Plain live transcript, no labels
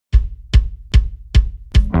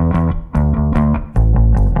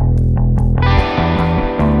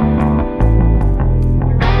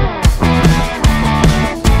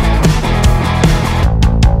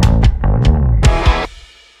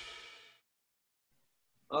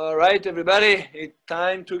All right, everybody, it's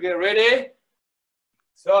time to get ready.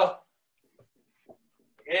 So,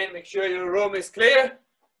 again, make sure your room is clear.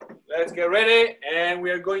 Let's get ready, and we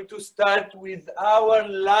are going to start with our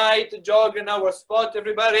light jog in our spot,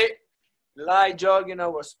 everybody. Light jog in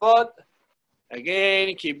our spot.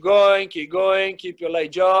 Again, keep going, keep your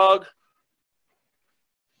light jog.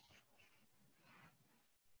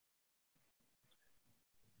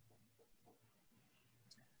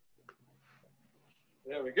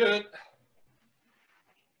 Very good.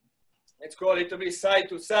 Let's go a little bit side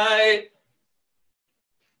to side.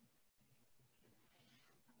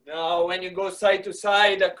 Now, when you go side to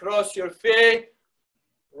side across your feet,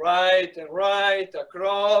 right and right,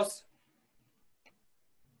 across.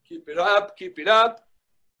 Keep it up, keep it up.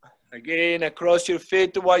 Again, across your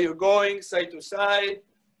feet while you're going side to side,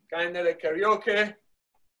 kind of like karaoke.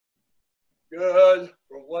 Good,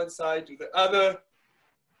 from one side to the other.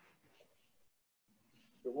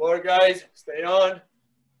 Good work, guys, stay on.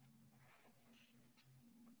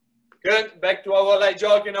 Good, back to our light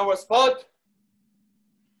jog in our spot.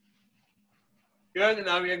 Good,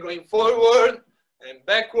 now we are going forward and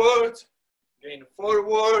backwards. Again,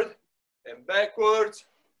 forward and backwards.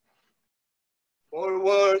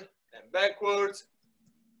 Forward and backwards.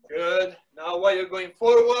 Good, now while you're going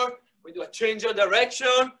forward, we do a change of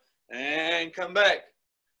direction and come back.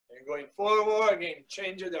 And going forward, again,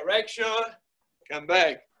 change of direction, come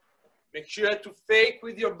back. Make sure to fake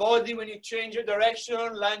with your body when you change your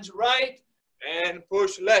direction, lunge right and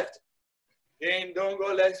push left. Again, don't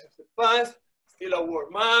go left fast, still a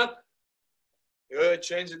warm up. Good,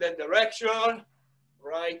 change that direction,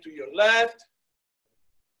 right to your left.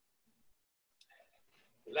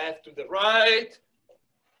 Left to the right.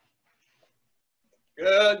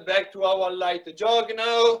 Good, back to our light jog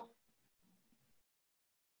now.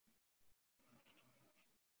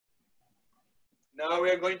 Now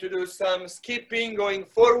we are going to do some skipping going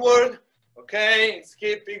forward, okay?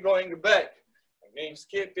 Skipping going back. Again,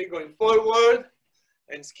 skipping going forward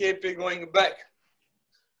and skipping going back.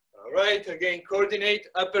 All right, again, coordinate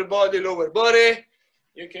upper body, lower body.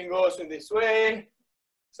 You can go also this way,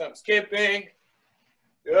 some skipping.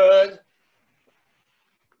 Good.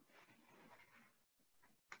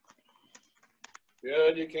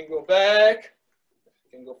 Good, you can go back,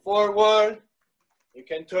 you can go forward, you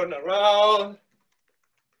can turn around.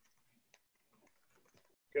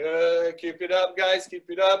 Good, keep it up, guys, keep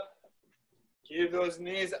it up. Keep those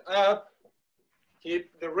knees up,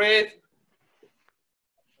 keep the rhythm.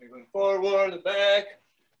 We're going forward, back.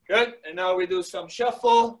 Good, and now we do some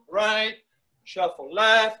shuffle, right, shuffle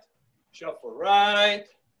left, shuffle right,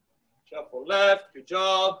 shuffle left, good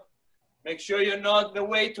job. Make sure you're not the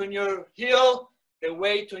weight on your heel, the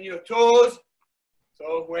weight on your toes.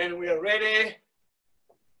 So when we are ready,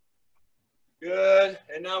 good,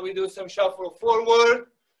 and now we do some shuffle forward.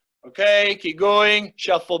 Okay, keep going,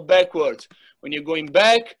 shuffle backwards. When you're going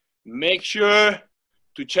back, make sure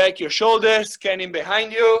to check your shoulders, scanning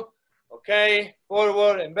behind you. Okay,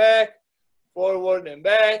 forward and back, forward and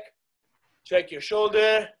back. Check your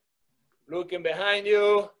shoulder, looking behind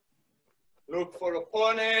you. Look for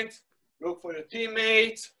opponents, look for your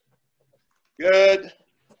teammates. Good.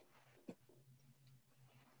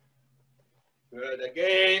 Good,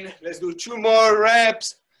 again. Let's do 2 more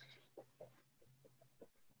reps.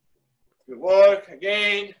 Good work,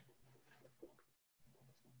 again.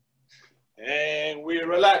 And we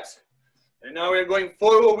relax. And now we're going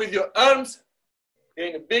forward with your arms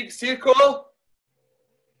in a big circle.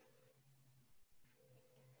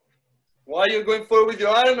 While you're going forward with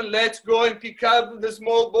your arm, let's go and pick up the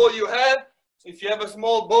small ball you have. So if you have a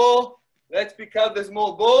small ball, let's pick up the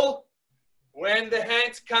small ball. When the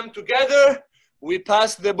hands come together, we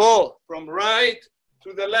pass the ball from right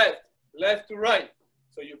to the left, left to right.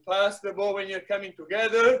 So you pass the ball when you're coming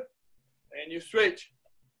together and you switch.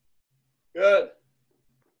 Good.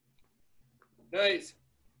 Nice.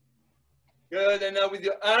 Good, and now with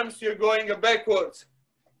your arms, you're going backwards.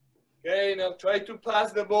 Okay, now try to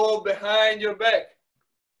pass the ball behind your back.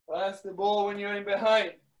 Pass the ball when you're in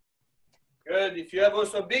behind. Good, if you have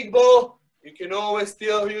also a big ball, you can always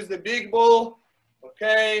still use the big ball.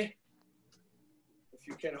 Okay. If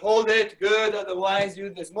you can hold it, good, otherwise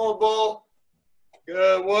use the small ball.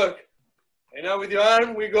 Good work. And now with your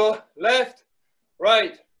arm, we go left,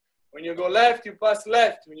 right. When you go left, you pass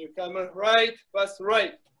left. When you come right, pass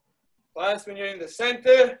right. Pass when you're in the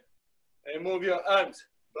center and move your arms.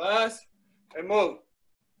 Pass and move.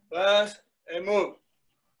 Pass and move.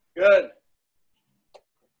 Good.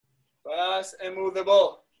 Pass and move the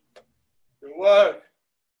ball. Good work.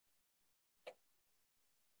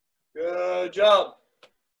 Good job.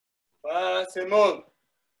 Pass and move.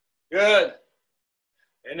 Good.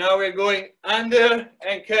 And now we're going under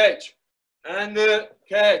and catch. Under,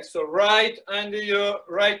 catch. So right under your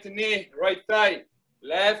right knee, right thigh.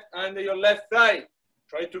 Left under your left thigh.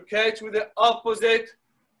 Try to catch with the opposite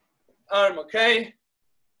arm, okay?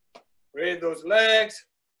 Raise those legs.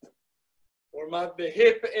 Warm up the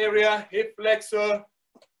hip area, hip flexor.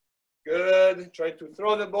 Good. Try to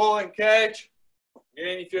throw the ball and catch.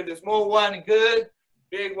 Again, if you're the small one, good.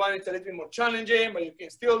 Big one, it's a little bit more challenging, but you can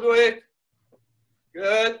still do it.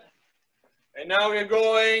 Good. And now we're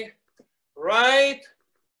going right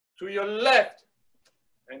to your left.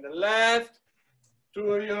 And the left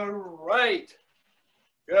to your right.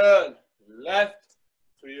 Good. Left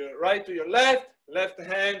to your right to your left. Left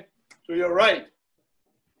hand to your right.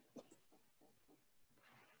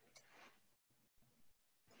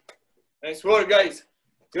 Nice work, guys.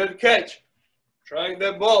 Good catch. Try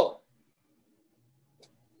the ball.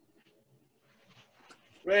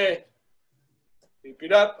 Great. Keep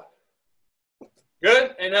it up.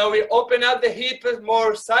 Good. And now we open up the hip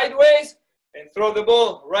more sideways and throw the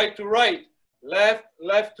ball right to right. Left,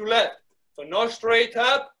 left to left. So not straight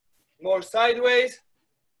up, more sideways.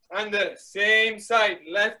 And the same side.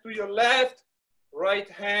 Left to your left. Right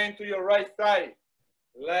hand to your right thigh.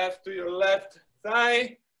 Left to your left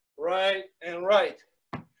thigh. Right and right.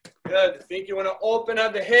 Good. I think you want to open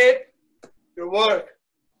up the hip. Good work.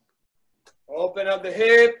 Open up the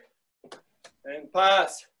hip and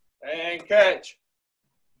pass and catch.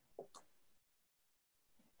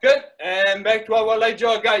 Good. And back to our light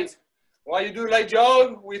jog, guys. While you do light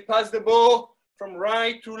jog, we pass the ball from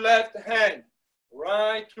right to left hand.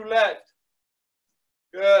 Right to left.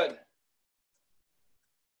 Good.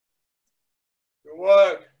 Good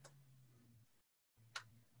work.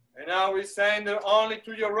 And now we send it only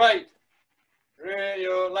to your right.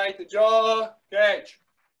 Your light jog, catch.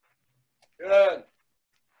 Good.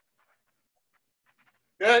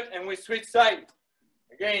 Good, and we switch side.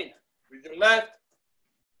 Again, with your left.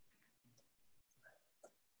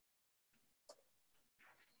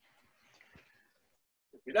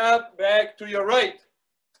 Pick it up, back to your right.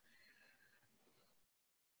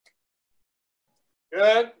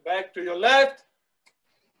 Good, back to your left.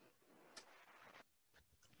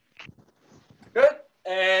 Good,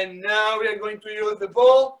 and now we are going to use the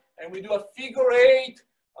ball and we do a figure eight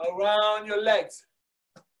around your legs.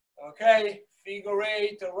 Okay, figure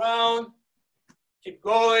eight around. Keep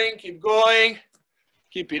going, keep going.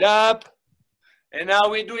 Keep it up. And now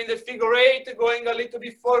we're doing the figure eight, going a little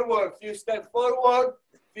bit forward. Few steps forward,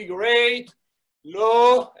 figure eight,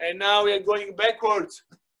 low, and now we are going backwards.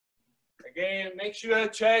 Again, make sure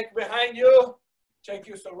check behind you, check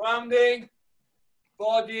your surrounding,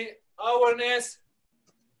 body awareness,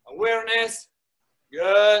 awareness.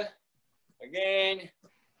 Good. Again,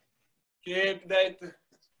 keep that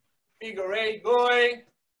figure eight going.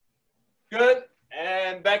 Good.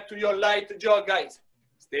 And back to your light jog, guys.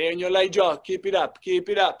 Stay on your light jog. Keep it up. Keep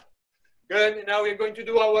it up. Good. And now we're going to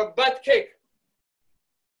do our butt kick.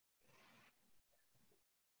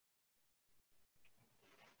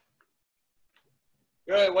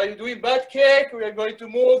 Good. While you're doing butt kick, we are going to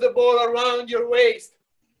move the ball around your waist.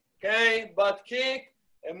 Okay. Butt kick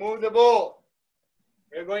and move the ball.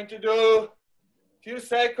 We're going to do a few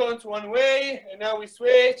seconds one way, and now we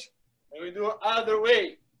switch and we do other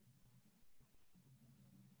way.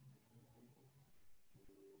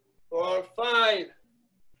 For 5,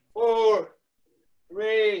 4,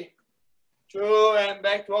 3, 2, and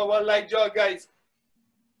back to our light jog, guys.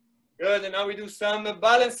 Good, and now we do some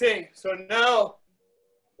balancing. So now,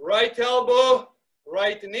 right elbow,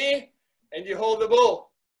 right knee, and you hold the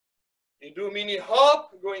ball. You do mini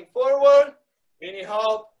hop, going forward, mini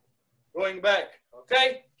hop, going back.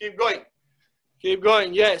 Okay, keep going. Keep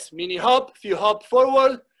going, yes, mini hop, few hop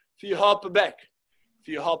forward, few hop back.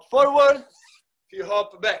 Few hop forward, few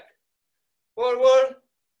hop back. Forward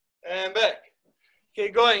and back.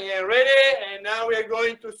 Keep going and ready. And now we are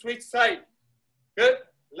going to switch side. Good.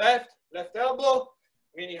 Left, left elbow,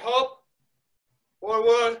 mini hop,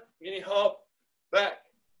 forward, mini hop, back.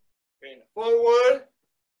 Okay, forward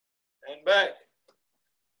and back.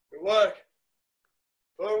 Good work.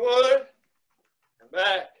 Forward and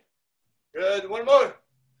back. Good. One more.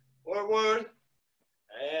 Forward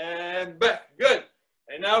and back. Good.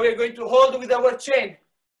 And now we are going to hold with our chain.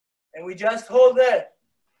 And we just hold there,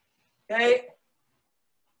 okay?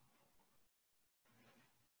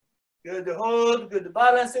 Good hold, good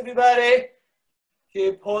balance, everybody.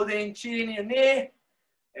 Keep holding chin in your knee.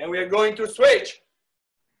 And we are going to switch.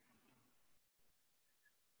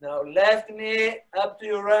 Now left knee up to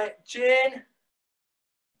your right chin.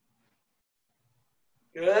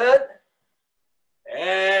 Good.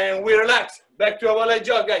 And we relax. Back to our light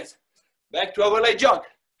jog, guys. Back to our light jog.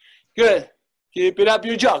 Good. Keep it up,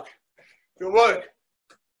 your jog. Good work.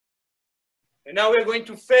 And now we're going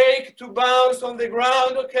to fake to bounce on the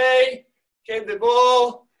ground, okay? Get the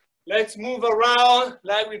ball. Let's move around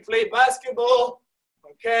like we play basketball,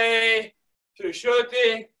 okay? So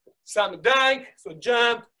shooting, some dunk, so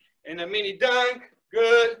jump, and a mini dunk.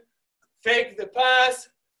 Good. Fake the pass.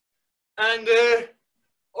 Under,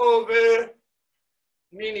 over,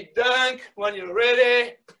 mini dunk. When you're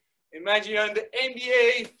ready, imagine you're on the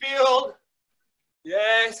NBA field.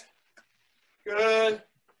 Yes. Good.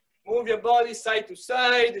 Move your body side to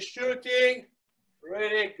side, shooting.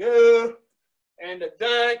 Ready, go. And the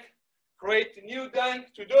dunk. Create a new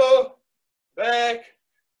dunk to do. Back,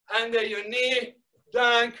 under your knee,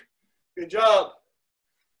 dunk. Good job.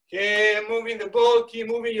 Keep moving the ball, keep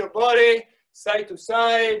moving your body side to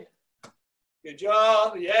side. Good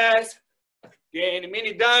job, yes. Again, a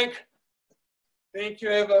mini dunk. Think you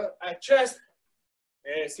have a chest.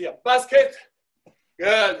 See a basket.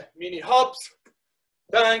 Good, mini hops.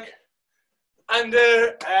 Dunk,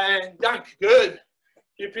 under, and dunk. Good.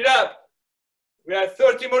 Keep it up. We have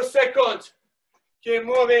 30 more seconds. Keep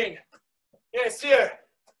moving. Yes, here.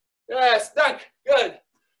 Yes, dunk. Good.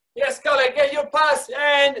 Yes, Kale, get your pass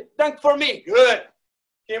and dunk for me. Good.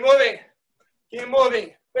 Keep moving. Keep moving.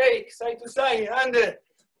 Fake, side to side, under,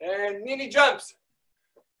 and mini jumps.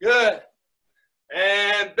 Good.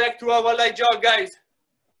 And back to our light jog, guys.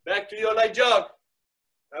 Back to your light jog.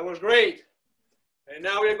 That was great. And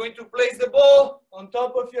now we're going to place the ball on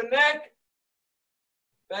top of your neck.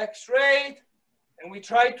 Back straight. And we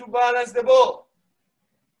try to balance the ball.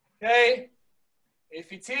 Okay?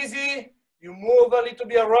 If it's easy, you move a little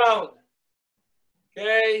bit around.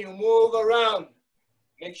 Okay? You move around.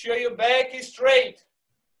 Make sure your back is straight.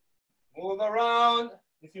 Move around.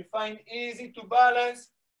 If you find easy to balance,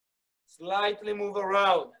 slightly move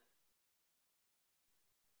around.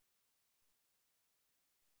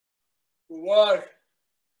 Good work.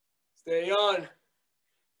 Stay on.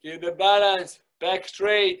 Keep the balance. Back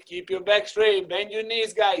straight. Keep your back straight. Bend your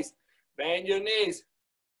knees, guys. Bend your knees.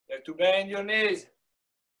 You have to bend your knees.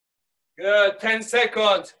 Good. 10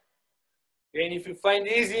 seconds. And if you find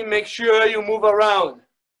easy, make sure you move around.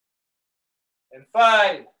 And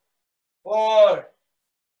 5, 4,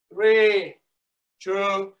 3,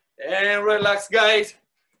 2, and relax, guys.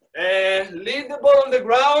 And leave the ball on the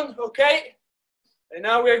ground, okay? And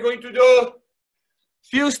now we're going to do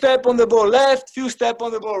few steps on the ball left, few steps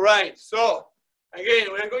on the ball right. So, again,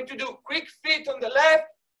 we're going to do quick feet on the left,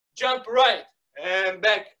 jump right, and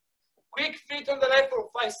back. Quick feet on the left for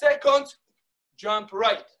 5 seconds, jump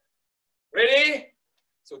right. Ready?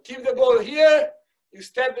 So keep the ball here. You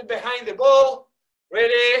step it behind the ball.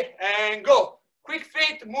 Ready, and go. Quick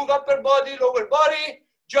feet, move upper body, lower body,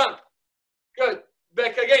 jump. Good.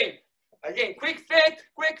 Back again. Again, quick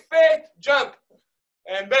feet, jump.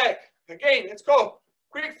 And back. Again, let's go.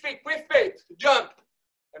 Quick feet, jump.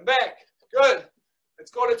 And back. Good.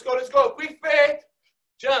 Let's go, let's go, let's go. Quick feet,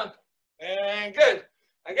 jump. And good.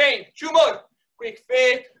 Again, 2 more. Quick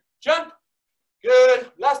feet, jump.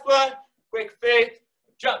 Good. Last one. Quick feet,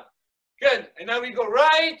 jump. Good. And now we go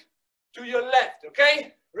right to your left,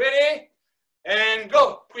 okay? Ready? And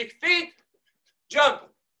go. Quick feet, jump.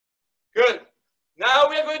 Good. Now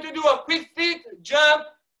we are going to do a quick feet, jump,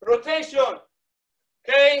 rotation.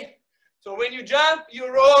 Okay? So when you jump,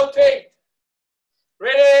 you rotate.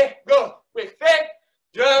 Ready? Go. Quick feet,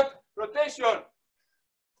 jump, rotation.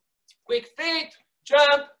 Quick feet,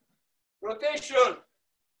 jump, rotation.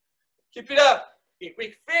 Keep it up.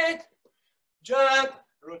 Quick feet, jump,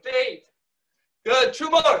 rotate. Good. 2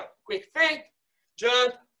 more. Quick feet,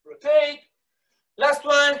 jump, rotate. Last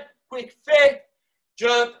one. Quick feet,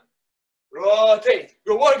 jump, rotate.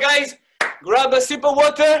 Good work, guys. Grab a sip of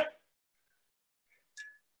water.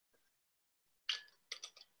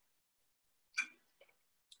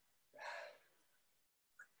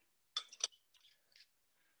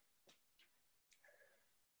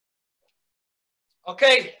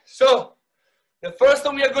 Okay, so the first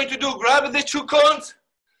one we are going to do, grab the 2 cones.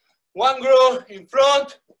 One grow in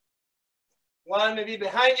front, one maybe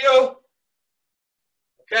behind you.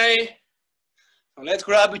 Okay, so let's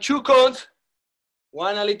grab 2 cones.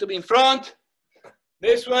 One a little bit in front.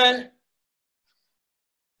 This one.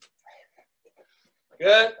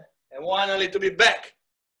 Good. And one a little bit back.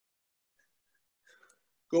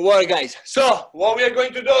 Good work, guys. So what we are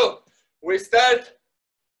going to do, we start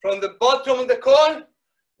from the bottom of the cone.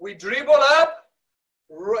 We dribble up.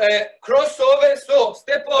 Cross over, so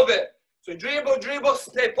step over. So dribble, dribble,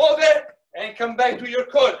 step over, and come back to your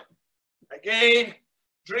cone. Again,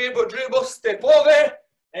 dribble, dribble, step over,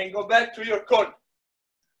 and go back to your cone.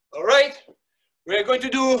 All right? We're going to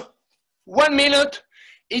do 1 minute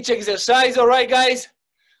each exercise, all right, guys?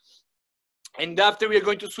 And after we are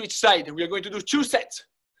going to switch side. We are going to do 2 sets.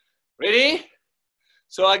 Ready?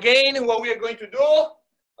 So again, what we are going to do,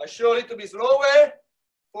 I'll show it to be slower.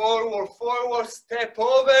 Forward, forward, step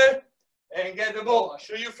over, and get the ball. I'll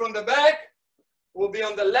show you from the back. We'll be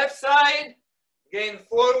on the left side. Again,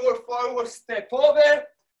 forward, forward, step over,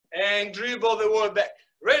 and dribble the ball back.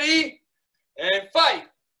 Ready? And 5,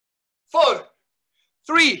 4,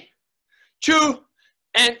 3, 2,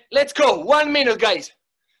 and let's go. 1 minute, guys.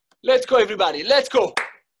 Let's go, everybody. Let's go.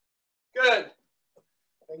 Good.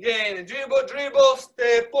 Again, dribble, dribble,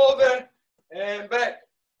 step over, and back.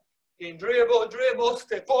 Again, dribble, dribble,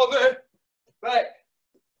 step over, back.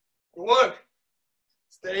 Good work.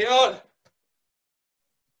 Stay on.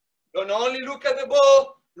 Don't only look at the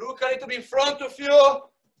ball, look at it to be in front of you.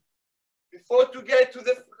 Before to get to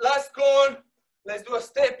the last cone, let's do a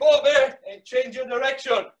step over and change your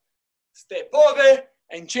direction. Step over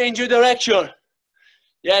and change your direction.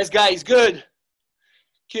 Yes, guys, good.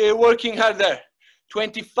 Keep working harder.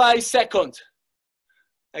 25 seconds.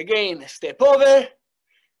 Again, step over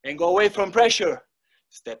and go away from pressure.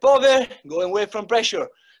 Step over, go away from pressure.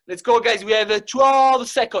 Let's go, guys. We have 12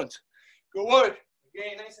 seconds. Good work.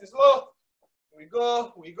 Again, nice and slow. We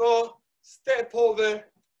go. Step over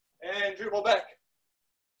and dribble back.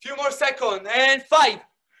 Few more seconds. And 5,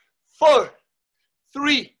 4,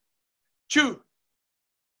 3, 2,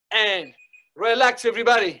 and relax,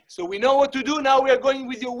 everybody. So we know what to do. Now we are going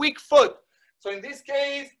with your weak foot. So in this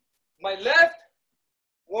case, my left,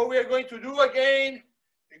 what we are going to do again,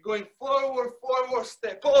 we're going forward, forward,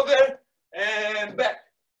 step over, and back.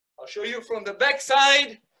 I'll show you from the back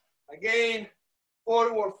side. Again,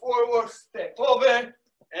 forward, forward, step over,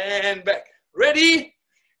 and back. Ready?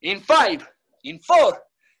 In 5, in 4,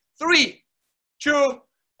 3, 2,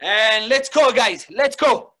 and let's go, guys. Let's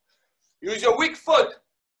go. Use your weak foot.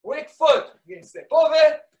 Weak foot. Again, step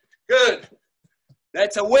over. Good.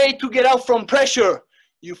 That's a way to get out from pressure.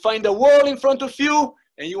 You find a wall in front of you,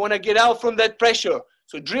 and you want to get out from that pressure.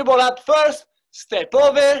 So dribble up first, step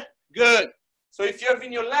over. Good. So if you have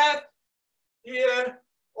in your left, here,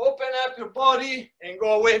 open up your body and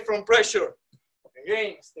go away from pressure.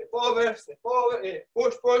 Again, step over,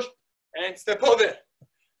 push, push, and step over.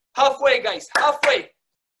 Halfway, guys, halfway.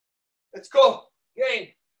 Let's go. Again,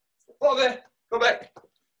 step over, go back.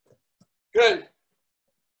 Good.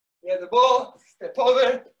 Get the ball, step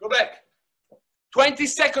over, go back. 20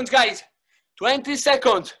 seconds, guys. 20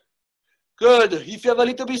 seconds. Good. If you have a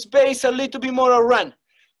little bit space, a little bit more, I'll run.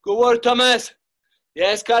 Good work, Thomas.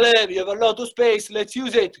 Yes, Caleb, you have a lot of space. Let's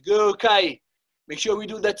use it. Go, Kai. Make sure we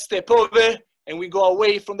do that step over and we go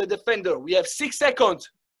away from the defender. We have 6 seconds.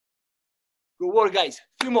 Good work, guys.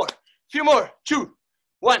 Few more. 2,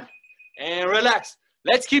 1, and relax.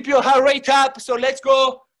 Let's keep your heart rate up. So let's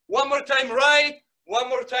go. One more time right, one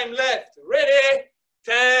more time left. Ready?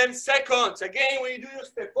 10 seconds. Again, when you do your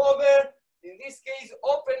step over, in this case,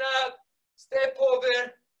 open up, step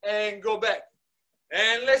over, and go back.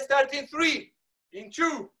 And let's start in 3, in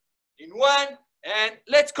 2, in 1, and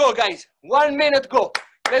let's go, guys. 1 minute, go.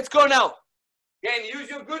 Let's go now. Again, use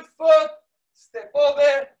your good foot, step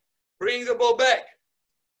over, bring the ball back.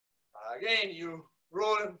 Again, you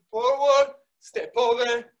roll forward, step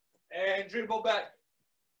over, and dribble back.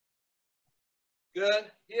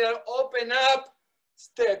 Good. Here, open up,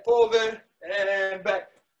 step over, and back.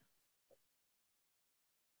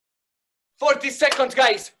 40 seconds,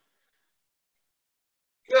 guys.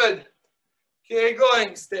 Good. Keep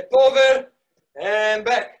going. Step over and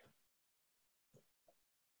back.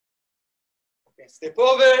 Okay, step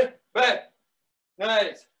over, back.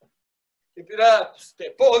 Nice. Keep it up.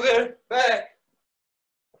 Step over, back.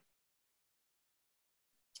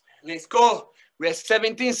 Let's go. We have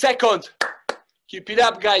 17 seconds. Keep it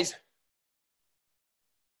up, guys.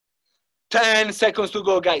 10 seconds to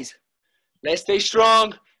go, guys. Let's stay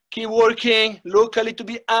strong. Keep working. Look a little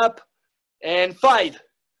bit up. And 5,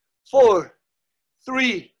 4,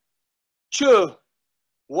 3, 2,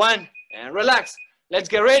 1. And relax. Let's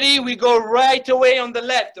get ready. We go right away on the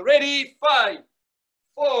left. Ready? 5,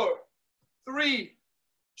 4, 3,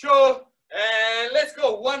 2, and let's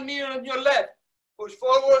go. 1 minute on your left. Push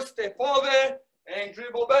forward, step over, and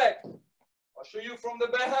dribble back. I'll show you from the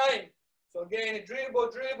behind. So again,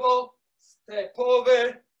 dribble, dribble, step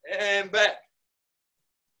over, and back.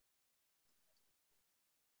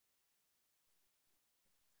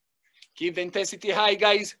 Keep the intensity high,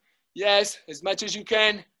 guys. Yes, as much as you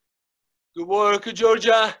can. Good work,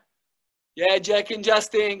 Georgia. Yeah, Jack and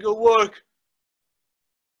Justin, good work.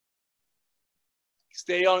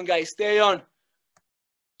 Stay on, guys, stay on.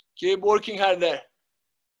 Keep working harder.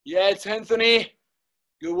 Yes, Anthony.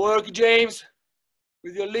 Good work, James.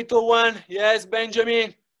 With your little one. Yes,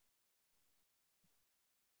 Benjamin.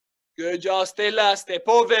 Good job, Stella. Step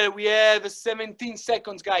over. We have 17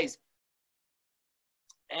 seconds, guys.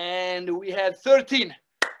 And we have 13.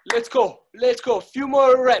 Let's go. Let's go. Few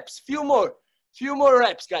more reps. Few more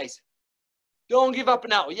reps, guys. Don't give up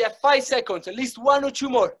now. You have 5 seconds. At least 1 or 2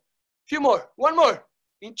 more. Few more. 1 more.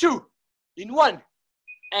 In 2. In 1.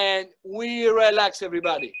 And we relax,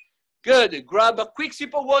 everybody. Good. Grab a quick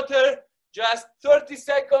sip of water. Just 30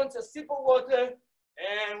 seconds, a sip of water.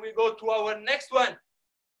 And we go to our next one.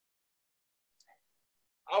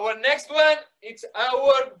 Our next one, it's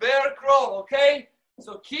our bear crawl, okay?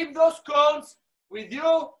 So keep those cones with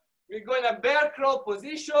you. We're going to bear crawl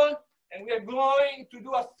position, and we are going to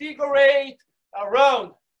do a figure 8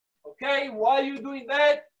 around, okay? While you're doing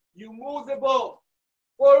that, you move the ball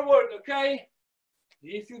forward, okay?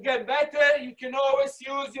 If you get better, you can always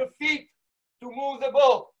use your feet to move the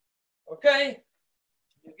ball, okay?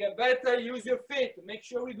 You get better, use your feet. Make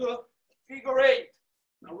sure we do figure 8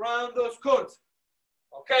 around those cones,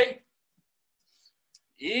 okay?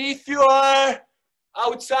 If you are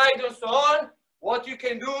outside and so on, what you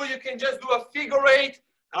can do, you can just do a figure 8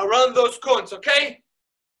 around those cones, okay?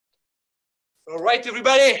 All right,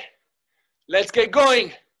 everybody, let's get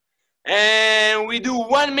going. And we do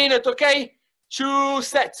 1 minute, okay? 2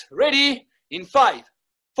 sets. Ready? In 5,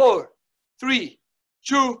 4, 3,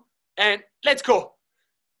 2, and let's go.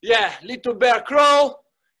 Yeah, little bear crawl.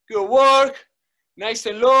 Good work. Nice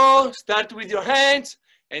and low. Start with your hands.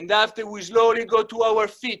 And after we slowly go to our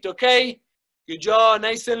feet, okay? Good job.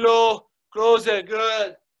 Nice and low. Closer.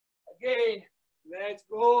 Good. Again. Let's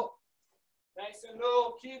go. Nice and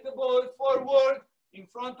low. Keep the ball forward in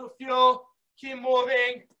front of you. Keep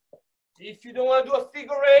moving. If you don't want to do a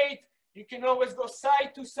figure 8, you can always go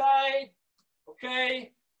side to side,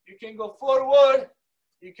 okay? You can go forward.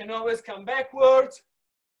 You can always come backwards.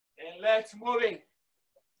 And let's moving.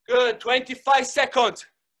 Good, 25 seconds.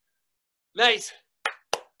 Nice.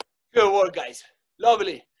 Good work, guys.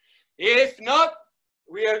 Lovely. If not,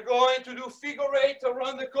 we are going to do figure 8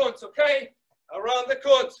 around the cones, okay? Around the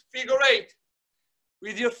cones, figure 8.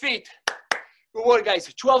 With your feet. Good work,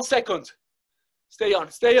 guys. 12 seconds. Stay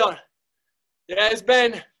on, stay on. Yes,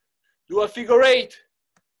 Ben. Do a figure 8.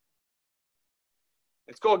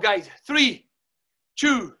 Let's go, guys. 3,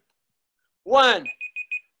 2, 1.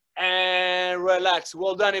 And relax.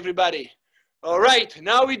 Well done, everybody. All right.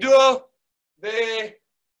 Now we do the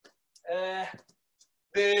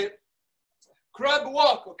crab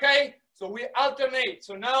walk, okay? So we alternate.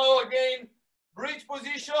 So now, again, bridge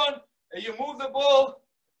position, and you move the ball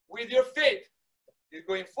with your feet. You're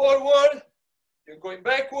going forward. You're going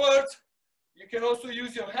backwards. You can also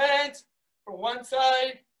use your hands from one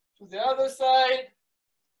side to the other side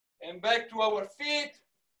and back to our feet.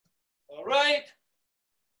 All right.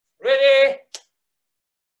 Ready?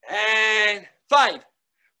 And 5,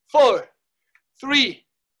 4, 3,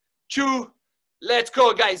 2, let's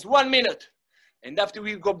go, guys. 1 minute. And after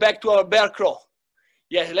we go back to our bear crawl.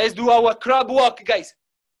 Yes, let's do our crab walk, guys.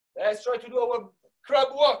 Let's try to do our crab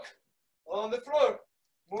walk on the floor.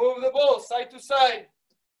 Move the ball side to side.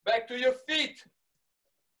 Back to your feet.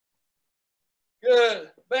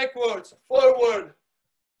 Good. Backwards, forward.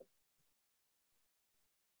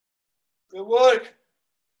 Good work.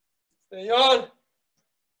 Stay on.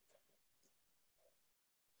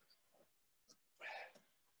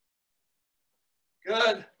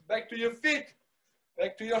 Good. Back to your feet.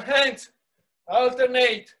 Back to your hands.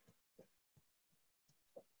 Alternate.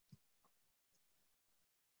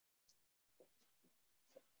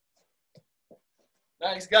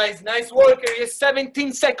 Nice, guys. Nice work. Here's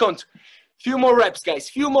 17 seconds. Few more reps, guys.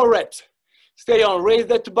 Few more reps. Stay on. Raise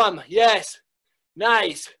that bum. Yes.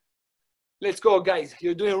 Nice. Let's go, guys.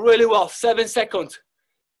 You're doing really well. 7 seconds.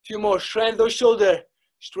 Few more. Strength those shoulder.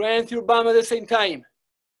 Strength your bum at the same time.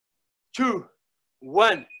 2,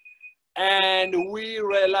 1. And we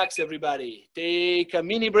relax, everybody. Take a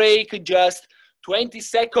mini break, just 20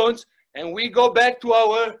 seconds. And we go back to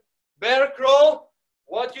our bear crawl.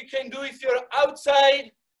 What you can do if you're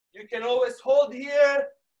outside, you can always hold here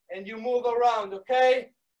and you move around,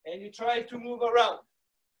 okay? And you try to move around.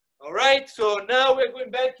 All right, so now we're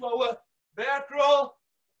going back to our bear crawl,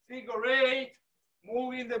 figure 8,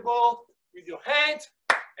 moving the ball with your hands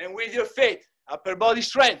and with your feet, upper body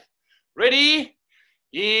strength. Ready?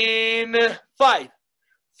 In 5,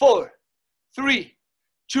 4, 3,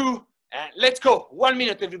 2, and let's go. 1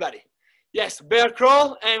 minute, everybody. Yes, bear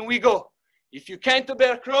crawl, and we go. If you can't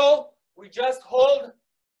bear crawl, we just hold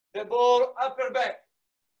the ball upper back.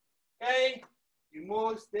 Okay? You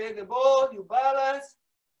move, stay the ball, you balance,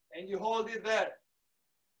 and you hold it there.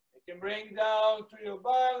 You can bring down to your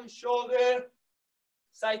bum, shoulder,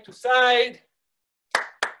 side to side.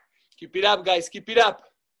 Keep it up, guys, keep it up.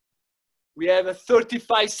 We have a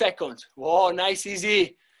 35 seconds. Whoa, nice,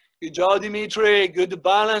 easy. Good job, Dimitri. Good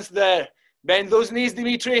balance there. Bend those knees,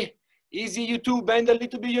 Dimitri. Easy, you too. Bend a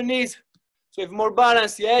little bit your knees. So you have more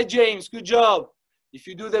balance. Yeah, James, good job. If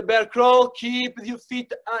you do the bear crawl, keep your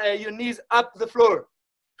feet, your knees up the floor.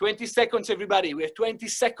 20 seconds, everybody. We have 20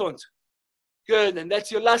 seconds. Good, and that's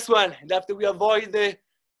your last one. And after we avoid the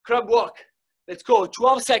crab walk. Let's go,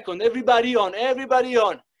 12 seconds. Everybody on, everybody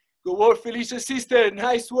on. Good work, Felicia's sister.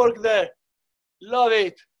 Nice work there. Love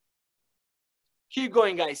it. Keep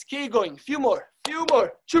going, guys. Keep going. Few more.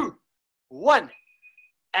 2, 1.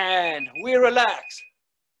 And we relax.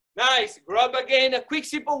 Nice. Grab again a quick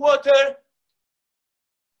sip of water.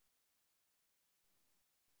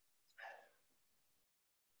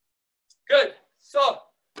 Good. So,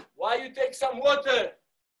 while you take some water,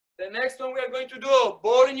 the next one we are going to do,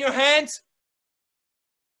 ball in your hands.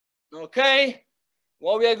 Okay.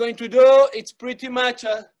 What we are going to do, it's pretty much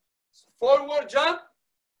a forward jump.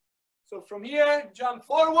 So from here, jump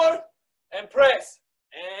forward and press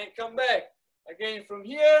and come back. Again, from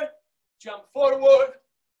here, jump forward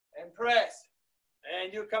and press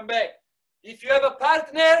and you come back. If you have a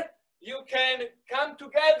partner, you can come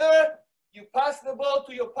together, you pass the ball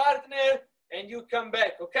to your partner and you come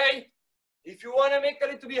back, okay? If you want to make it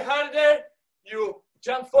a little bit harder, you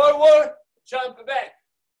jump forward, jump back,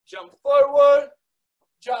 jump forward,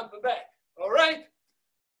 jump back, all right?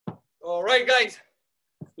 All right, guys,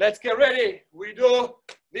 let's get ready. We do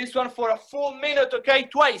this one for a full minute, okay?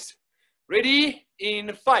 Twice. Ready?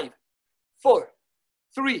 In 5, 4,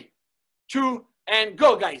 3, 2, and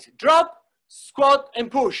go, guys. Drop, squat, and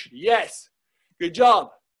push. Yes. Good job.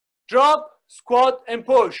 Drop, squat, and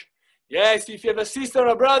push. Yes, if you have a sister or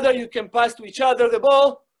a brother, you can pass to each other the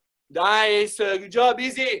ball. Nice. Good job.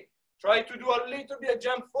 Easy. Try to do a little bit of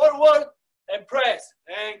jump forward and press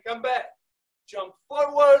and come back. Jump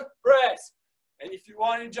forward, press. And if you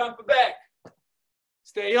want to jump back,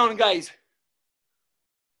 stay on, guys.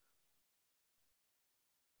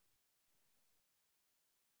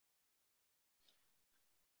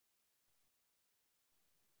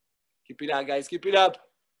 Keep it up, guys. Keep it up.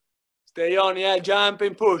 Stay on, yeah. Jump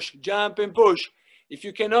and push. Jump and push. If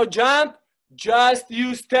you cannot jump, just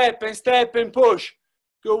use step and push.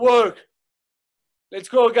 Good work. Let's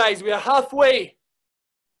go, guys. We are halfway.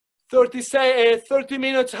 30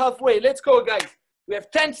 minutes halfway. Let's go, guys. We have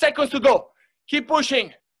 10 seconds to go. Keep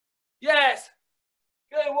pushing. Yes.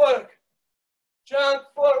 Good work. Jump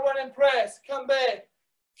forward and press. Come back.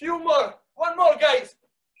 Few more. One more, guys.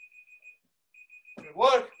 Good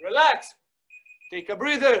work. Relax. Take a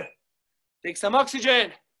breather. Take some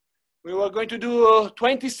oxygen. We were going to do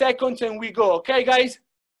 20 seconds and we go. Okay, guys?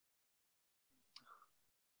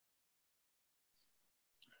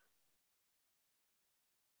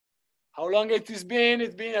 How long it has been?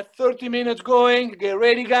 It's been 30 minutes going. Get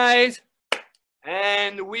ready, guys.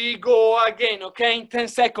 And we go again, okay? In 10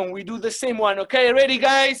 seconds, we do the same one, okay? Ready,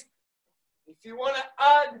 guys? If you want to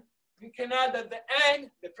add, you can add at the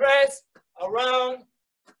end, the press, around,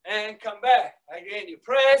 and come back. Again, you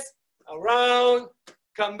press, around,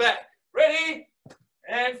 come back. Ready?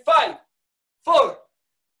 And 5, 4,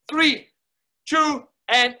 3, 2,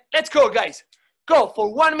 and let's go, guys. Go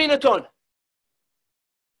for 1 minute on.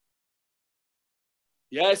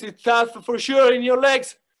 Yes, it's tough for sure in your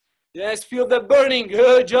legs. Yes, feel the burning.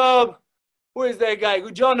 Good job. Who is that guy?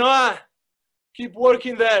 Good job, Noah. Keep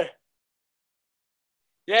working there.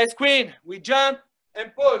 Yes, Queen. We jump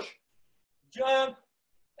and push. Jump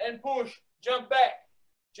and push. Jump back.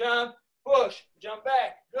 Jump, push. Jump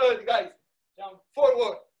back. Good, guys. Jump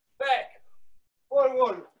forward, back,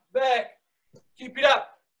 forward, back. Keep it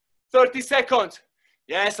up. 30 seconds.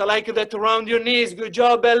 Yes, I like that around your knees. Good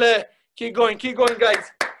job, Bella. Keep going,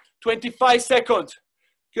 guys. 25 seconds.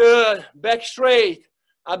 Good. Back straight.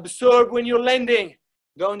 Absorb when you're landing.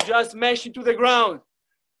 Don't just mash into the ground.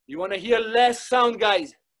 You want to hear less sound,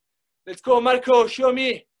 guys. Let's go, Marco. Show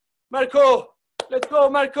me. Marco. Let's go,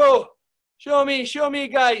 Marco. Show me,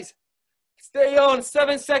 guys. Stay on.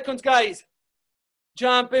 7 seconds, guys.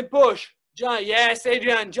 Jump and push. Jump. Yes,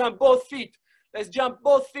 Adrian. Jump both feet. Let's jump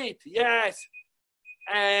both feet. Yes.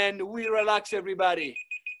 And we relax, everybody.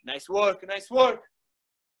 Nice work. Nice work.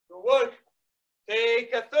 Good work.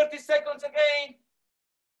 Take 30 seconds again.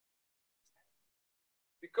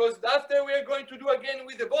 Because after we are going to do again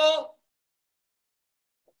with the ball,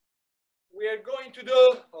 we are going to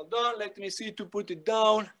do, hold on, let me see to put it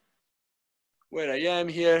down where I am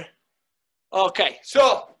here. Okay,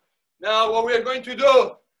 so now what we are going to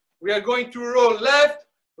do, we are going to roll left,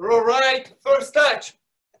 roll right, first touch.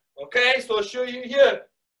 Okay, so I'll show you here.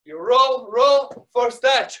 You roll, roll, first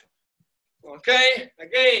touch. Okay,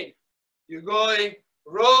 again, you're going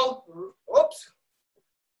roll, oops.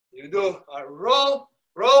 You do a roll,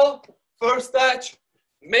 roll, first touch.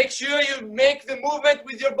 Make sure you make the movement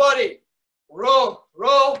with your body. Roll,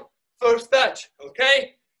 roll, first touch,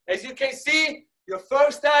 okay? As you can see, your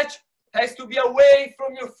first touch has to be away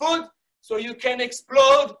from your foot so you can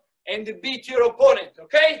explode and beat your opponent,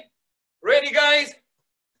 okay? Ready, guys?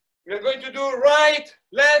 We are going to do right,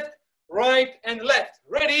 and left.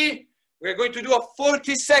 Ready? We are going to do a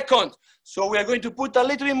 40 seconds. So we are going to put a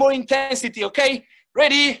little bit more intensity, okay?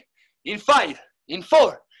 Ready? In 5, in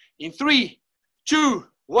 4, in 3, 2,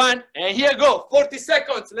 1, and here go. 40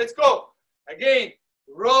 seconds. Let's go. Again,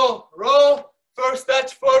 roll, roll, first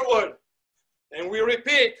touch forward. And we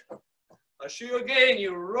repeat. I'll show you again.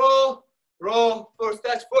 You roll, roll, first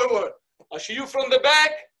touch forward. I'll show you from the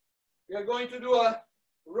back. We are going to do a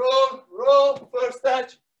roll, roll, first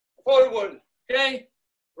touch forward. Okay?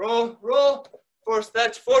 Roll, roll, first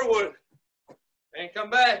touch forward. And come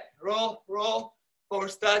back. Roll, roll,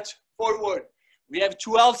 first touch forward. We have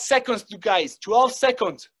 12 seconds, you guys. 12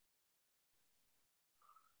 seconds.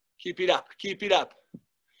 Keep it up. Keep it up.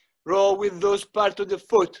 Roll with those parts of the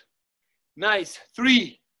foot. Nice.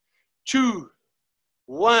 3, 2,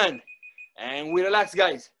 1. And we relax,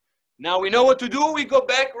 guys. Now we know what to do. We go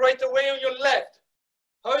back right away on your left.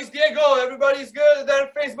 How is Diego? Everybody's good there on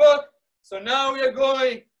Facebook? So now we are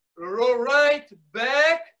going roll right,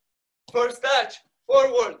 back, first touch,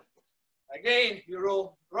 forward. Again, you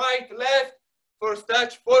roll right, left, first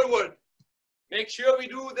touch, forward. Make sure we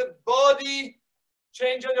do the body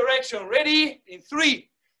change of direction. Ready? In 3,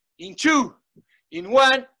 in 2, in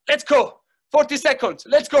 1. Let's go. 40 seconds.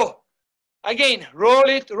 Let's go. Again, roll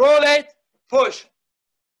it, push.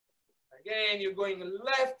 Again, you're going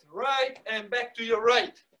left, right, and back to your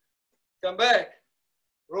right. Come back.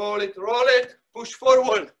 Roll it, push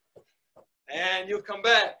forward. And you come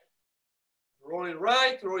back. Roll it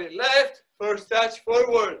right, roll it left, first touch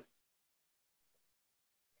forward.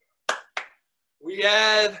 We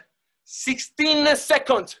have 16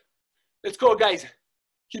 seconds. Let's go, guys.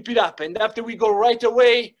 Keep it up. And after we go right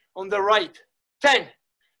away on the right. 10,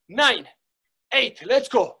 9, 8. Let's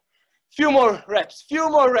go. Few more reps.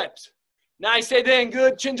 Nice, Eden.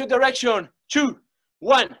 Good. Change of direction. 2,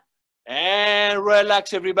 1. And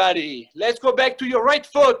relax, everybody. Let's go back to your right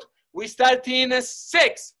foot. We start in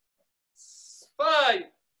 6, 5,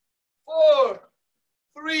 4,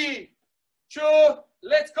 3, 2.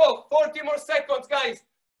 Let's go. 40 more seconds, guys.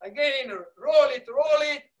 Again, roll it,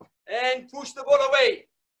 and push the ball away.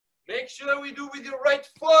 Make sure we do with your right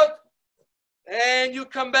foot, and you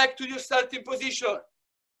come back to your starting position.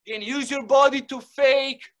 Again, use your body to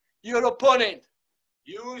fake your opponent.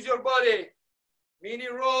 Use your body. Mini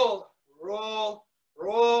roll,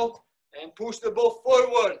 and push the ball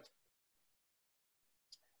forward.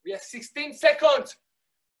 We have 16 seconds,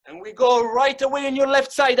 and we go right away on your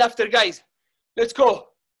left side after, guys. Let's go.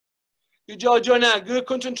 Good job, Jonah. Good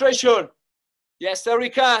concentration. Yes,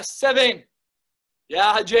 Erika. 7.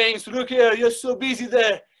 Yeah, James, look here. You're so busy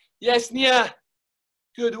there. Yes, Nia.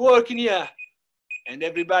 Good work, Nia. And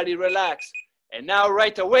everybody relax. And now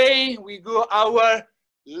right away, we go our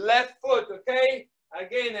left foot, okay?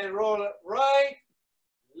 Again, and roll right,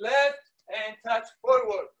 left, and touch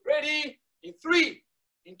forward. Ready? In 3,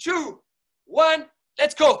 in 2, 1.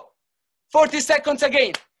 Let's go. 40 seconds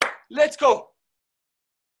again. Let's go.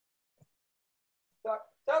 Tap,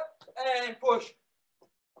 tap, and push.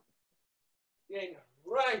 Again,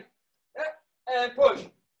 right, and push.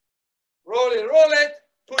 Roll it,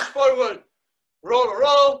 push forward.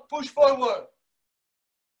 Roll, push forward.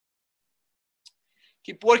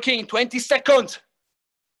 Keep working, 20 seconds.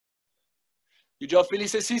 Good job,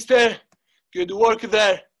 Felice's sister. Good work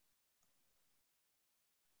there.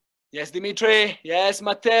 Yes, Dimitri. Yes,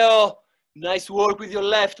 Matteo. Nice work with your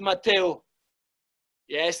left, Matteo.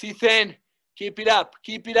 Yes, Ethan. Keep it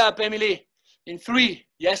up, Emily. In 3.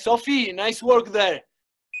 Yes, Sophie. Nice work there.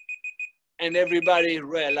 And everybody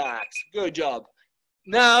relax. Good job.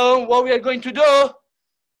 Now, what we are going to do,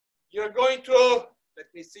 you're going to, let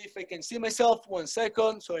me see if I can see myself. 1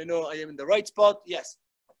 second, so I know I am in the right spot. Yes.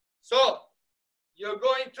 So, you're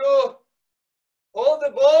going to hold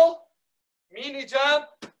the ball, mini jump,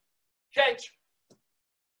 catch,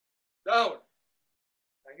 down.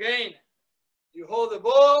 Again, you hold the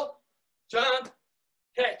ball, jump,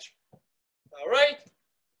 catch. All right?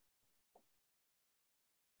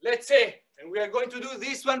 Let's say, and we are going to do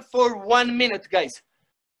this one for 1 minute, guys.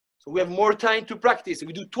 So we have more time to practice.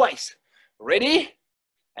 We do twice. Ready?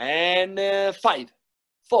 And 5,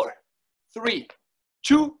 4, 3,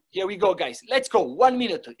 2. Here we go, guys. Let's go. 1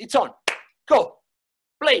 minute. It's on. Go.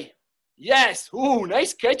 Play. Yes. Ooh,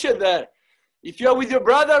 nice catch there. If you're with your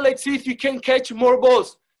brother, let's see if you can catch more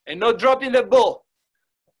balls and not dropping the ball.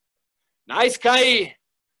 Nice, Kai.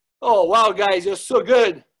 Oh, wow, guys. You're so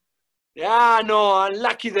good. Yeah, no,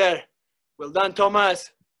 unlucky there. Well done,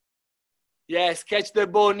 Thomas. Yes, catch the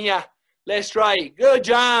ball, Nia. Let's try. Good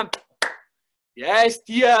jump. Yes,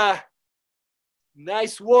 Tia.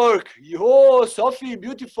 Nice work. Oh, Sophie,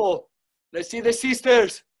 beautiful. Let's see the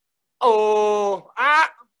sisters. Oh,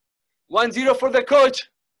 1-0 for the coach.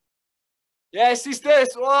 Yes, sisters.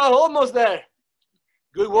 Oh, almost there.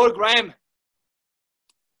 Good work, Graham.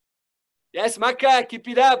 Yes, Maka, keep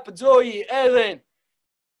it up. Zoe, Ellen.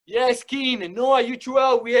 Yes, Keen, Noah, you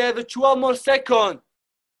 12. We have 12 more seconds.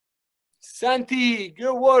 Santi,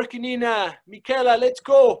 good work, Nina. Michaela, let's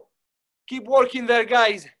go. Keep working there,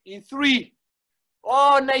 guys. In 3.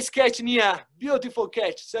 Oh, nice catch, Nia. Beautiful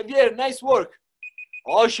catch. Xavier, nice work.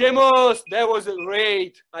 Oh, Shemos, that was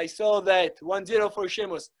great. I saw that. 1-0 for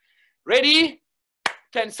Shemos. Ready?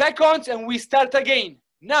 10 seconds, and we start again.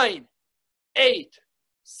 9, 8,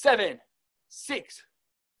 7, 6,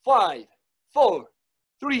 5, 4,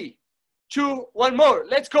 3, 2, 1 more.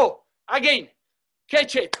 Let's go. Again.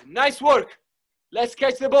 Catch it. Nice work. Let's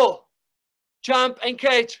catch the ball. Jump and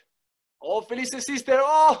catch. Oh, Felicia's sister.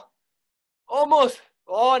 Oh, almost.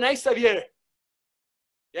 Oh, nice, Xavier.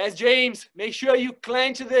 Yes, James. Make sure you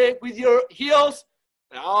clench with your heels.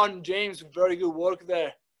 On, James. Very good work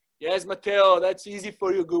there. Yes, Matteo. That's easy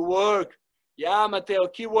for you. Good work. Yeah, Matteo.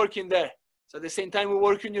 Keep working there. So at the same time, we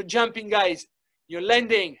work on your jumping, guys. Your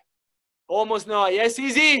landing. Almost no. Yes,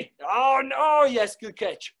 easy. Oh, no. Yes, good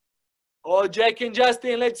catch. Oh, Jack and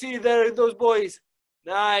Justin. Let's see there, those boys.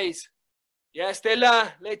 Nice. Yes,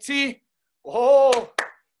 Stella. Let's see. Oh,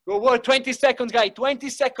 good work. 20 seconds, guys. 20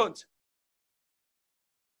 seconds.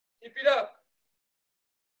 Keep it up.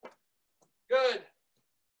 Good.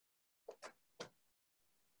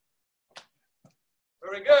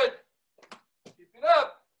 Very good. Keep it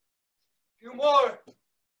up. Few more.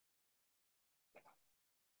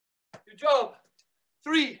 Good job.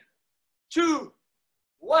 3, 2,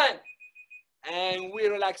 1. And we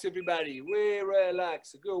relax, everybody. We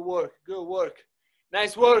relax. Good work. Good work.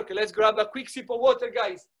 Nice work. Let's grab a quick sip of water,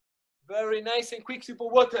 guys. Very nice and quick sip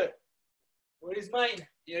of water. Where is mine?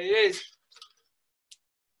 Here it is.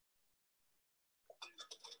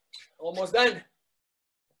 Almost done.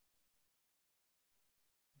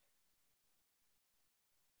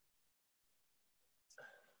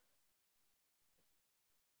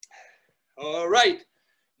 All right.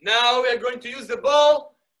 Now we are going to use the ball.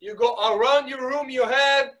 You go around your room you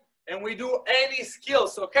have, and we do any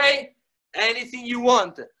skills, okay? Anything you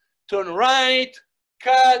want. Turn right,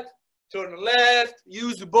 cut, turn left,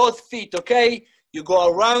 use both feet, okay? You go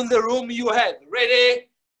around the room you have. Ready?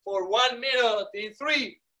 For 1 minute. In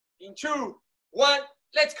 3, in 2, 1.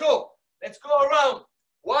 Let's go. Let's go around.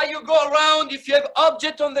 While you go around, if you have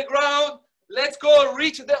object on the ground, let's go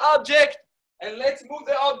reach the object, and let's move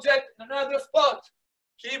the object in another spot.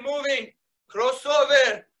 Keep moving.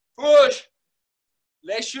 Crossover. Push.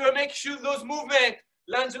 Make sure those movements.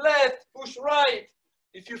 Lunge left, push right.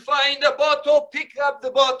 If you find a bottle, pick up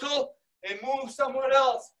the bottle and move somewhere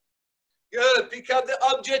else. Good. Pick up the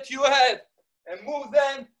object you have and move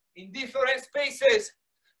them in different spaces.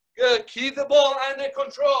 Good. Keep the ball under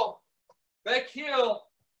control. Back heel.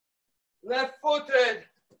 Left footed.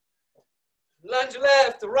 Lunge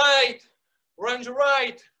left, right. Lunge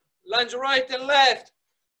right. Lunge right and left.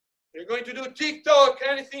 You're going to do TikTok,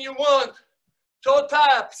 anything you want. Toe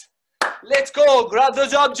taps. Let's go. Grab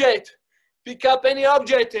those objects. Pick up any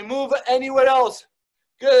object and move anywhere else.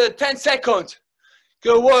 Good. 10 seconds.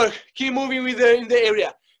 Good work. Keep moving in the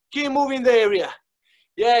area. Keep moving the area.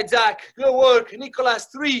 Yeah, Zach. Good work. Nicholas.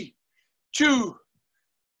 3, 2,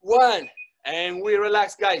 1. And we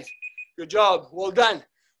relax, guys. Good job. Well done.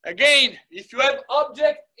 Again, if you have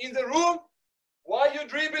object in the room, while you're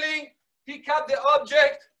dribbling, pick up the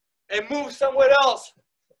object and move somewhere else.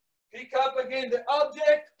 Pick up again the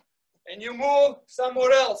object and you move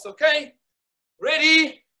somewhere else, okay?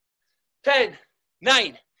 Ready? 10,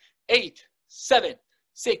 9, 8, 7,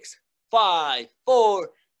 6, 5, 4,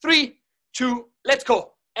 3, 2, let's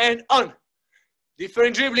go. And on.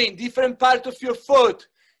 Different dribbling, different part of your foot.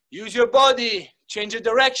 Use your body, change the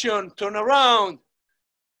direction, turn around.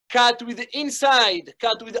 Cut with the inside,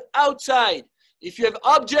 cut with the outside. If you have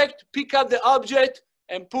object, pick up the object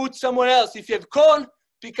and put somewhere else. If you have cone,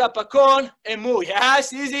 pick up a cone and move.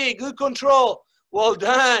 Yes, easy, good control. Well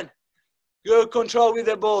done. Good control with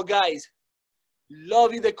the ball, guys.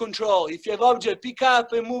 Love the control. If you have object, pick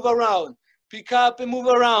up and move around. Pick up and move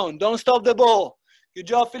around. Don't stop the ball. Good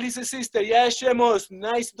job, Felice's sister. Yes, Shemos.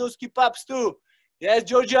 Nice those keep ups too. Yes,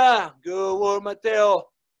 Georgia. Good work, Matteo.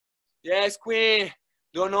 Yes, Queen.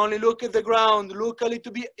 Don't only look at the ground. Look a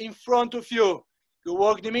little bit in front of you. Good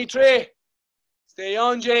work, Dimitri. Stay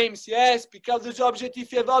on, James. Yes, pick up this object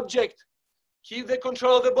if you have object. Keep the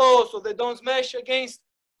control of the ball so they don't smash against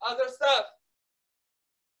other stuff.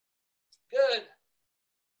 Good.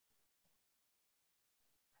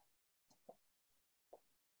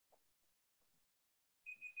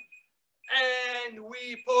 And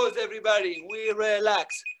we pause, everybody. We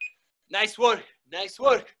relax. Nice work. Nice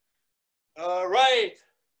work. All right.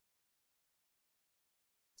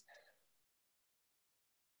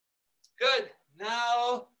 Good.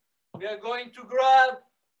 Now we are going to grab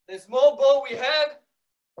the small ball we have.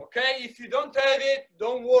 Okay, if you don't have it,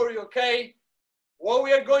 don't worry, okay? What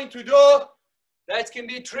we are going to do, that can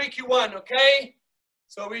be a tricky one, okay?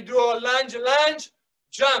 So we do a lunge,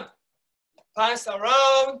 jump, pass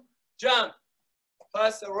around, jump,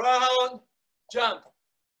 pass around, jump,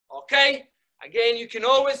 okay? Again, you can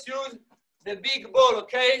always use the big ball,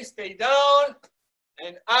 okay? Stay down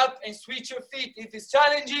and up and switch your feet. If it's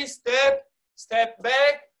challenging, step, step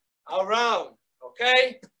back, around,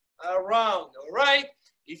 okay? Around, all right?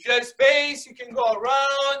 If you have space, you can go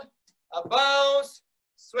around, a bounce,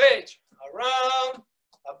 switch, around,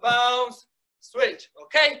 a bounce, switch,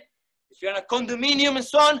 okay? If you're in a condominium and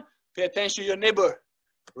so on, pay attention to your neighbor.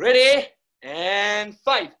 Ready? And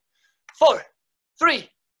 5, 4, 3,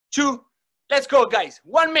 2, let's go, guys.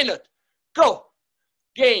 1 minute, go.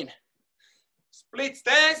 Gain. Split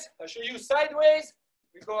stance, I'll show you sideways.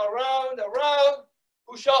 We go around, around,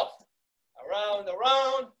 push off. Around,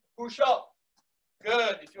 around, push off.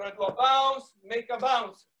 Good. If you want to do a bounce, make a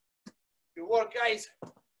bounce. Good work, guys.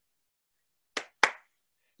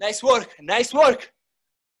 Nice work. Nice work.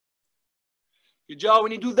 Good job.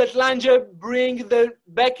 When you do that lunge, bring the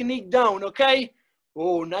back knee down, okay?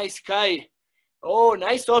 Oh, nice, Kai. Oh,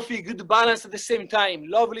 nice, Sophie. Good balance at the same time.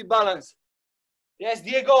 Lovely balance. Yes,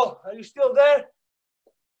 Diego, are you still there?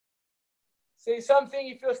 Say something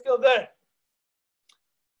if you're still there.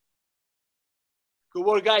 Good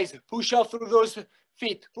work, guys. Push off through those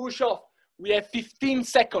feet. Push off. We have 15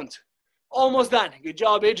 seconds. Almost done. Good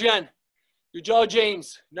job, Adrian. Good job,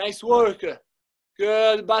 James. Nice work.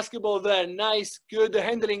 Good basketball there. Nice. Good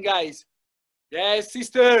handling, guys. Yes,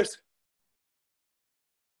 sisters.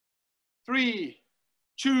 3,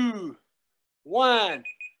 2, 1.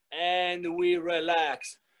 And we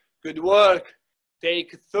relax. Good work.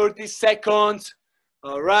 Take 30 seconds.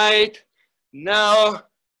 All right. Now,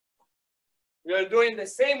 we are doing the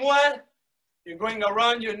same one. You're going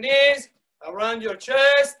around your knees, around your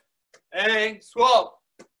chest, and swap.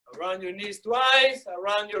 Around your knees twice,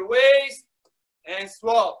 around your waist, and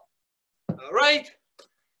swap. All right?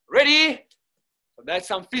 Ready? So that's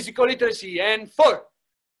some physical literacy. And 4,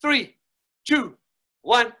 3, 2,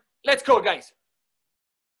 1. Let's go, guys.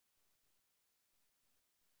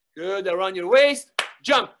 Good. Around your waist.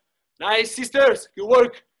 Jump. Nice, sisters. Good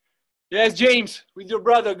work. Yes, James, with your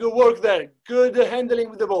brother. Good work there. Good handling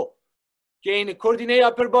with the ball. Again, coordinate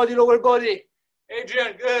upper body, lower body.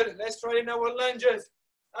 Adrian, good. Let's try in our lunges.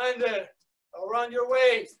 Under, around your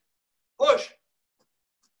waist. Push.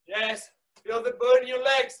 Yes, feel the burn in your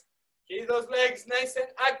legs. Keep those legs nice and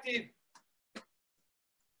active.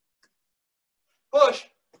 Push.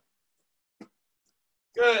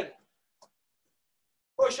 Good.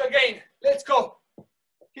 Push again. Let's go.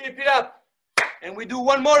 Keep it up. And we do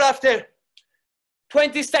one more after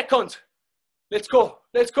 20 seconds. Let's go.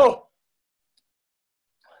 Let's go.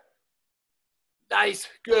 Nice.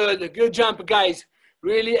 Good. Good jump, guys.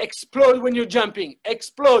 Really explode when you're jumping.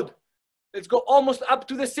 Explode. Let's go almost up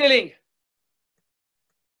to the ceiling.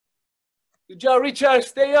 Good job, Richard.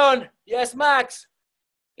 Stay on. Yes, Max.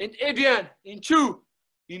 And Adrian. In 2.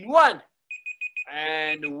 In 1.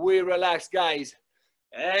 And we relax, guys.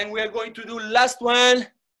 And we are going to do last one.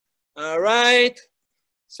 All right.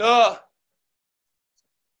 So,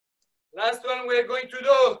 last one we're going to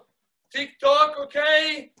do tick-tock,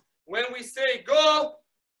 okay? When we say go,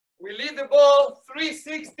 we lead the ball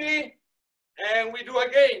 360 and we do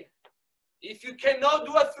again. If you cannot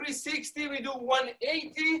do a 360, we do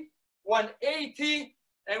 180, 180,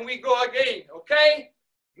 and we go again, okay?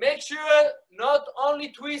 Make sure not only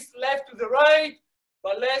twist left to the right,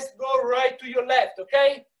 but let's go right to your left,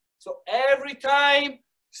 okay? So every time,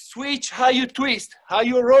 switch how you twist, how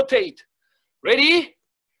you rotate. Ready?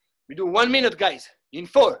 We do 1 minute, guys. In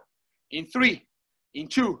 4, in 3, in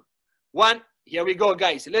 2, 1. Here we go,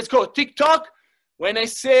 guys. Let's go. Tick-tock. When I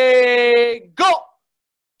say go,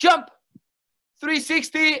 jump.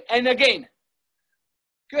 360 and again.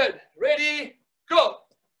 Good. Ready? Go.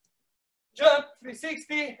 Jump.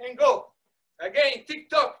 360 and go. Again.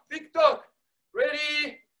 Tick-tock. Tick-tock.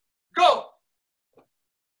 Ready? Go.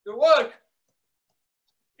 Good work.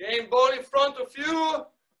 Game ball in front of you.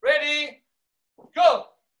 Ready? Go.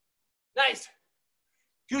 Nice.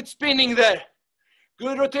 Good spinning there.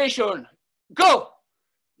 Good rotation. Go.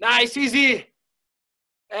 Nice, easy.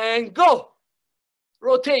 And go.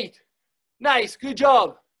 Rotate. Nice, good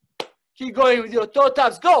job. Keep going with your toe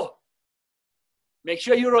taps. Go. Make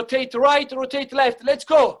sure you rotate right, rotate left. Let's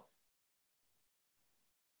go.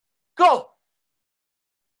 Go.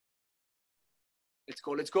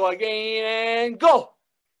 Let's go again and go.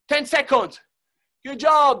 10 seconds. Good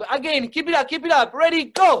job. Again, keep it up, keep it up. Ready,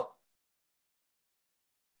 go.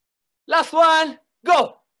 Last one,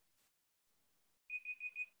 go.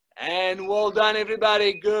 And well done,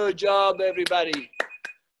 everybody. Good job, everybody.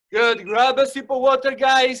 Good. Grab a sip of water,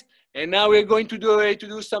 guys. And now we're going to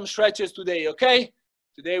do some stretches today, okay?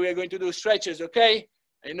 Today we're going to do stretches, okay?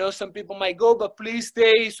 I know some people might go, but please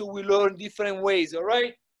stay so we learn different ways, all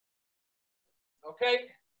right?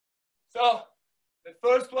 Okay? So the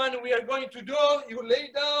first one we are going to do, you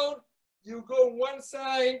lay down, you go one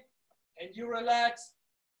side, and you relax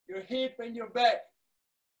your hip and your back.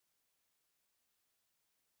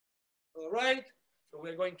 All right? So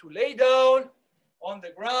we're going to lay down on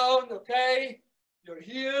the ground, okay? You're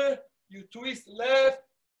here, you twist left,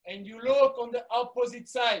 and you look on the opposite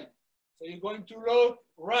side. So you're going to look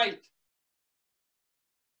right.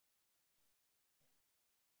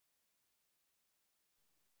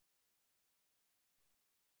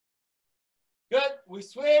 Good, we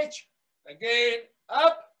switch, again,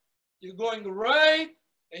 up, you're going right,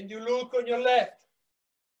 and you look on your left.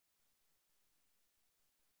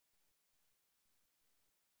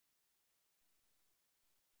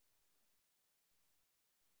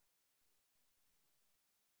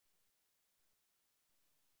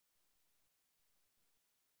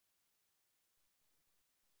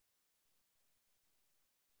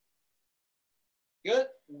 Good,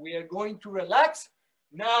 we are going to relax.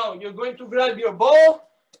 Now you're going to grab your ball,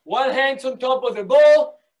 one hand on top of the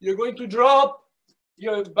ball. You're going to drop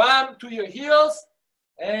your bum to your heels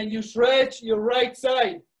and you stretch your right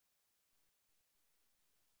side.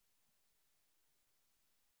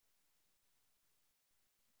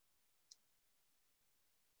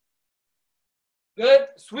 Good,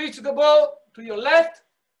 switch the ball to your left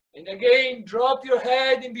and again drop your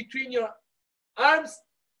head in between your arms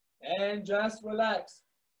and just relax.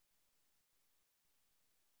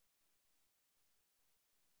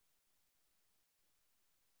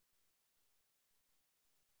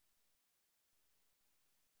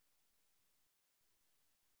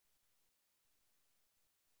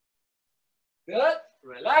 Good,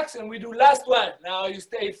 relax, and we do last one. Now you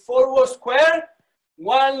stay forward square,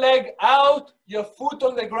 one leg out, your foot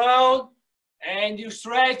on the ground, and you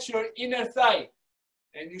stretch your inner thigh,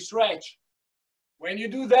 and you stretch. When you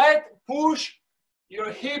do that, push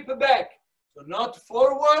your hip back. So not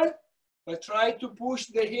forward, but try to push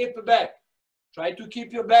the hip back. Try to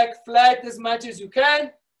keep your back flat as much as you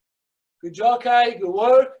can. Good job, Kai, good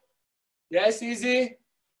work. Yes, easy.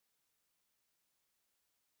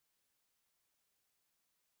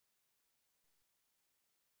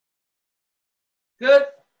 Good,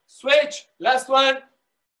 switch, last one.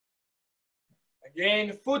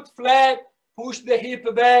 Again, foot flat, push the hip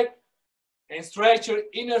back and stretch your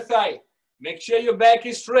inner thigh. Make sure your back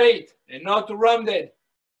is straight and not rounded.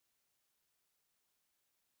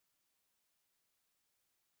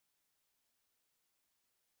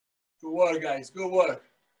 Good work, guys, good work.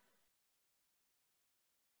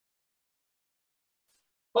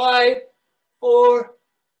 5, 4,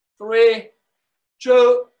 3,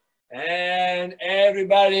 2, and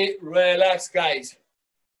everybody relax, guys.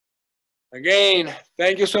 Again,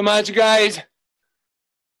 thank you so much, guys.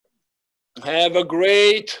 Have a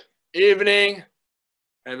great evening.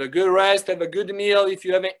 Have a good rest. Have a good meal. If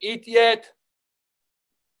you haven't eaten yet,